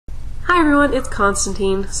Hi everyone, it's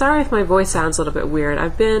Constantine. Sorry if my voice sounds a little bit weird.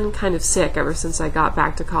 I've been kind of sick ever since I got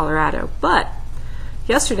back to Colorado, but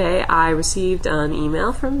yesterday I received an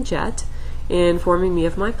email from Jet informing me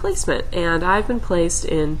of my placement, and I've been placed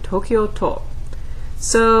in Tokyo.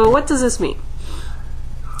 So what does this mean?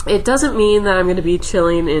 It doesn't mean that I'm going to be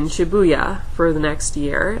chilling in Shibuya for the next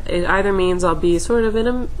year. It either means I'll be sort of in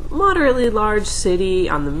a moderately large city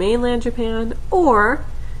on the mainland Japan, or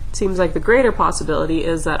it seems like the greater possibility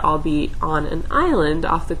is that I'll be on an island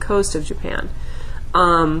off the coast of Japan.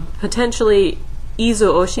 Potentially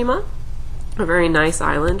Izu-Oshima, a very nice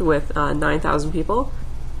island with 9,000 people,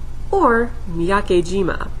 or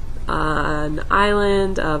Miyake-jima, an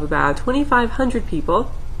island of about 2,500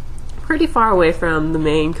 people, pretty far away from the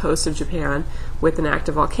main coast of Japan, with an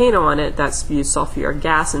active volcano on it that spews sulfuric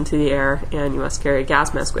gas into the air, and you must carry a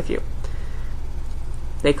gas mask with you.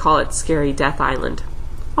 They call it Scary Death Island.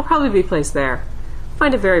 I'll probably be placed there. I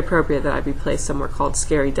find it very appropriate that I be placed somewhere called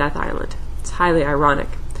Scary Death Island. It's highly ironic.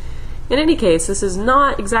 In any case, this is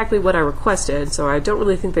not exactly what I requested, so I don't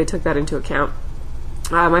really think they took that into account.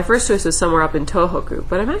 My first choice was somewhere up in Tohoku,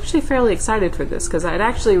 but I'm actually fairly excited for this because I'd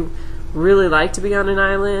actually really like to be on an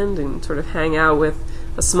island and sort of hang out with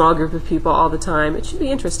a small group of people all the time. It should be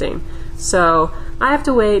interesting. So I have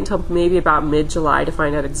to wait until maybe about mid-July to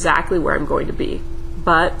find out exactly where I'm going to be.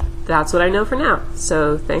 But that's what I know for now.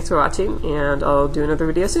 So thanks for watching, and I'll do another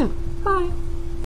video soon. Bye!